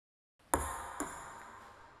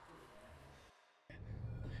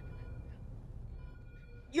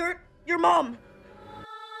Your mom.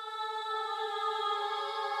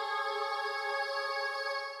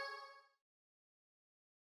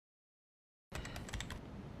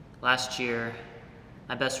 Last year,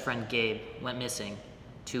 my best friend Gabe went missing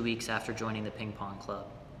 2 weeks after joining the ping pong club.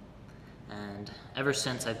 And ever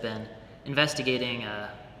since I've been investigating,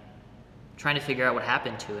 trying to figure out what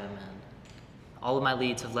happened to him, and all of my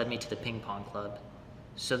leads have led me to the ping pong club.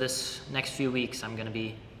 So this next few weeks I'm going to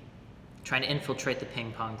be trying to infiltrate the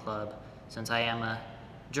ping pong club. Since I am a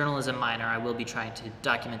journalism minor, I will be trying to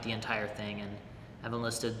document the entire thing, and I've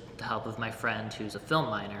enlisted the help of my friend who's a film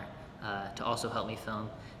minor to also help me film.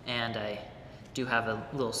 And I do have a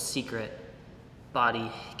little secret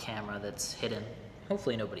body camera that's hidden.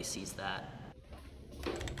 Hopefully nobody sees that.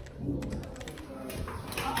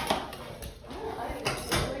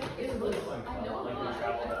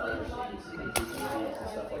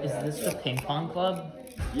 Is this the ping pong club?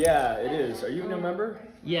 Yeah, it is. Are you a new member?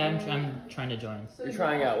 Yeah, I'm trying to join. You're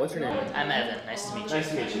trying out. What's your name? I'm Evan. Nice to meet you. Nice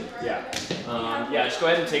to meet you. Yeah. Yeah, just go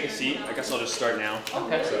ahead and take a seat. I guess I'll just start now.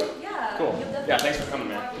 Okay. So, cool. Yeah, thanks for coming,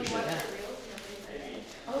 man. Appreciate it.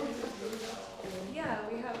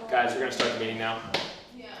 Guys, we're going to start the meeting now.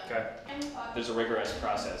 Okay. There's a rigorous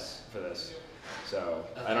process for this. So,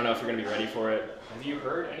 I don't know if you're going to be ready for it. Have you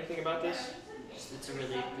heard anything about this? It's a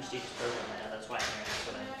really prestigious program, yeah, that's why I'm here. That's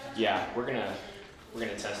what Yeah, we're gonna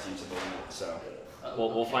test you to the limit. So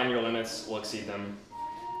we'll find your limits, we'll exceed them.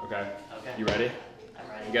 Okay? Okay. You ready? I'm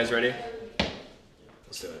ready. You guys ready?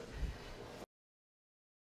 Let's do it.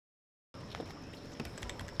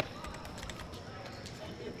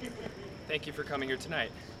 Thank you for coming here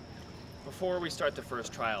tonight. Before we start the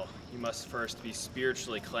first trial, you must first be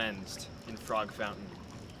spiritually cleansed in Frog Fountain.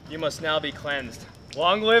 You must now be cleansed.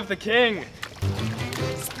 Long live the king!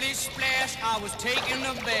 Splish splash, I was taking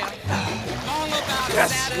a bath. Long about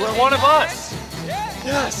Yes, Saturday we're one of night. us!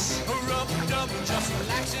 Yes! A rub-a-dub, just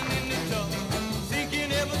relaxing in the tub,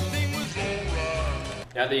 thinking everything was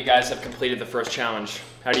alright. Now that you guys have completed the first challenge,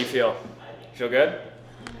 how do you feel? Feel good?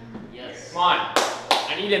 Yes. Come on!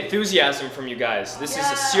 I need enthusiasm from you guys. This is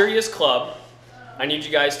a serious club. I need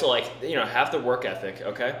you guys to have the work ethic,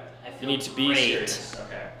 okay? You need to be great. serious.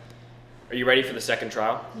 Okay. Are you ready for the second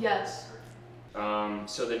trial? Yes.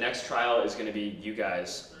 So the next trial is going to be you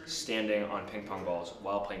guys standing on ping pong balls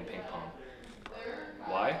while playing ping pong.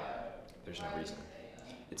 Why? There's no reason.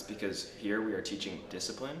 It's because here we are teaching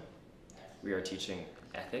discipline. We are teaching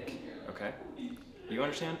ethic, okay? You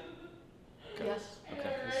understand? Okay. Yes.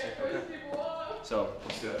 Okay. Okay. So,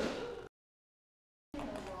 let's do it.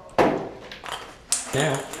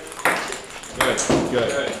 Now. Good.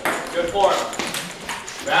 Good form.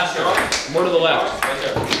 Faster. More to the left. Right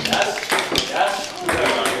there. Yes. Yes. Good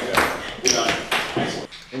on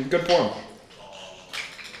you. In good form.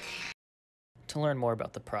 To learn more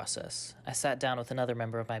about the process, I sat down with another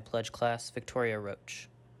member of my pledge class, Victoria Roach.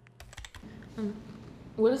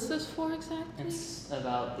 What is this for exactly? It's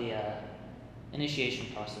about the initiation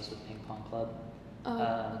process with Ping Pong Club.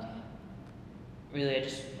 Okay. Really, I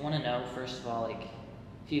just want to know, first of all, if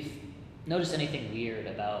you've noticed anything weird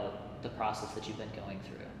about the process that you've been going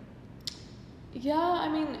through. Yeah, I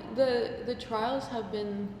mean, the trials have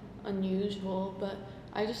been unusual, but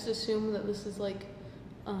I just assume that this is like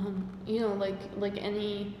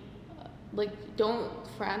any, don't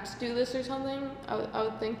frats do this or something? I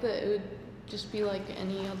would think that it would just be like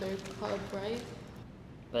any other club, right?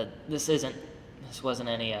 But this wasn't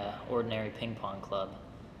any ordinary ping pong club.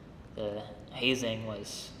 The hazing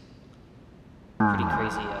was pretty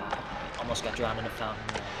crazy. Almost got drowned in a fountain.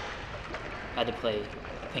 Had to play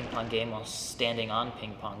a ping pong game while standing on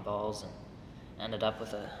ping pong balls, and ended up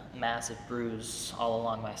with a massive bruise all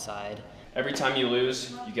along my side. Every time you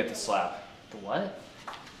lose, you get the slap. The what?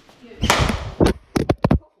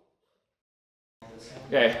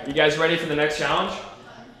 Okay, you guys ready for the next challenge?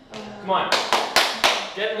 Come on.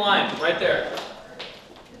 Get in line, right there.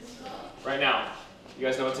 Right now. You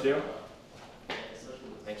guys know what to do?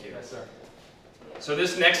 Thank you. Yes, sir. So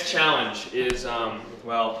this next challenge is,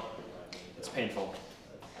 it's painful.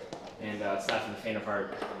 And it's not for the faint of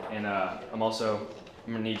heart. And I'm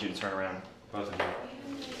gonna need you to turn around, both of you.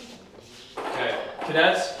 Okay,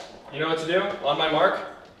 cadets, you know what to do? On my mark.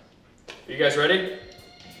 Are you guys ready?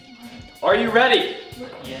 Are you ready?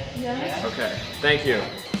 Yeah. Okay, thank you.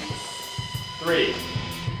 3,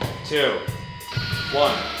 2,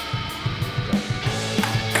 1.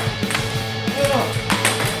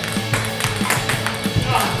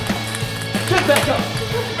 Get back up!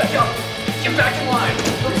 Get back up! Get back in line!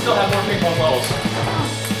 We still have more ping pong balls.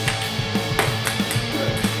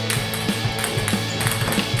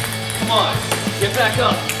 Come on, get back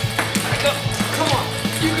up. Back up. Come on.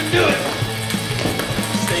 You do it.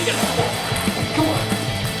 Stay, get the ball. Come on.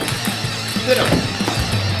 Hit him.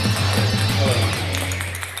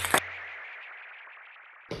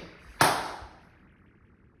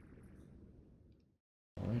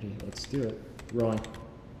 Alrighty, let's do it. Rolling.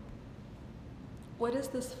 What is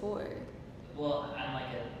this for? Well, I'm like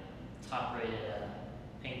a top-rated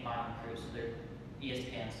ping pong crew, so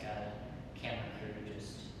ESPN's got a camera crew to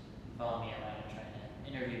just follow me around and trying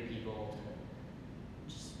to interview people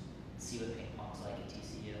to just see what ping pong's like at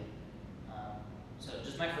TCU. So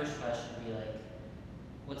just my first question would be like,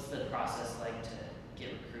 what's the process like to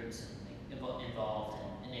get recruits and involved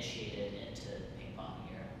and initiated into ping pong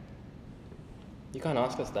here? You can't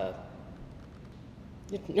ask us that.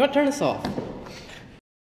 You want to turn this off?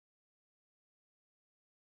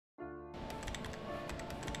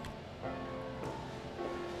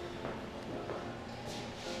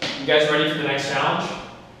 You guys ready for the next challenge?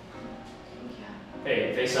 Yeah.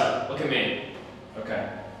 Hey, face up. Look at me. Okay.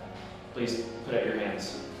 Please put out your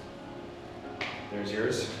hands. There's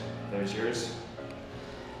yours. There's yours.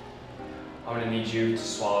 I'm gonna need you to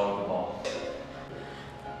swallow the ball.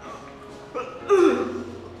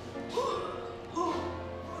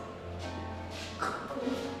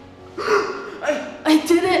 I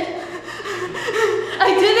did it!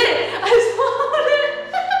 I did it! I swallowed it!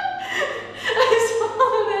 I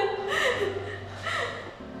swallowed it!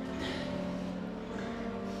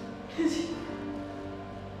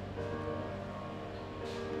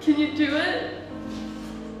 Can you do it?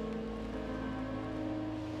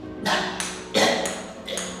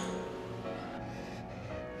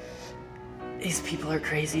 These people are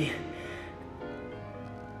crazy.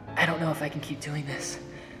 I don't know if I can keep doing this.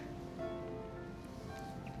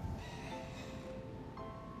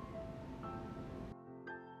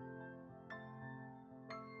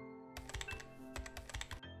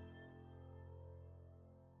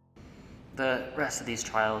 The rest of these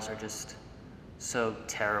trials are just so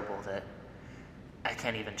terrible that I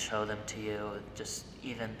can't even show them to you. Just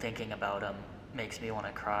even thinking about them makes me want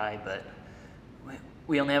to cry, but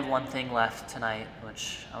we only have one thing left tonight,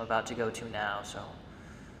 which I'm about to go to now, so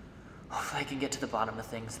hopefully I can get to the bottom of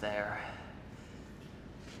things there.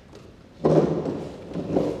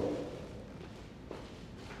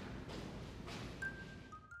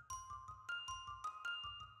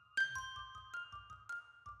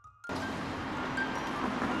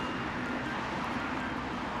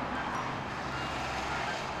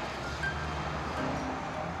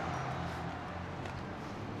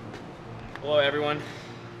 Hello, everyone.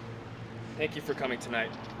 Thank you for coming tonight.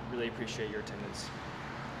 Really appreciate your attendance.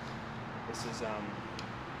 This is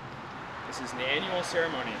the annual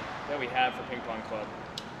ceremony that we have for Ping Pong Club.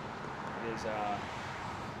 It is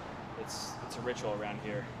it's a ritual around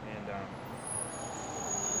here, and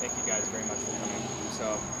thank you guys very much for coming.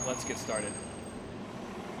 So let's get started.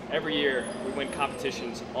 Every year we win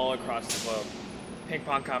competitions all across the globe. Ping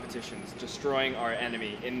pong competitions, destroying our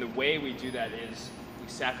enemy. And the way we do that is we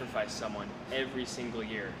sacrifice someone every single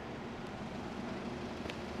year.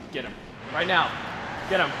 Get him. Right now.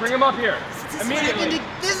 Get him. Bring him up here. Immediately.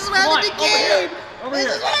 This is what happened to Gabe! Over here.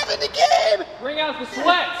 This is what happened to Gabe! Bring out the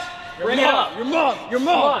sweat. Bring it up. Your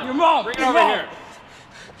mom! Bring it over here.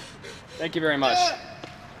 Thank you very much.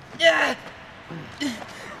 Yeah! Do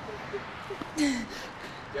you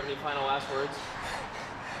have any final last words?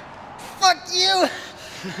 Fuck you!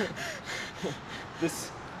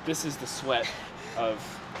 This is the sweat of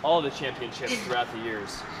all the championships throughout the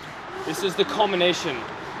years. This is the culmination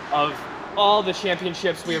of all the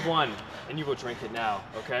championships we have won. And you will drink it now,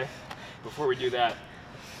 okay? Before we do that,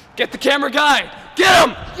 get the camera guy! Get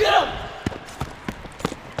him! Get him!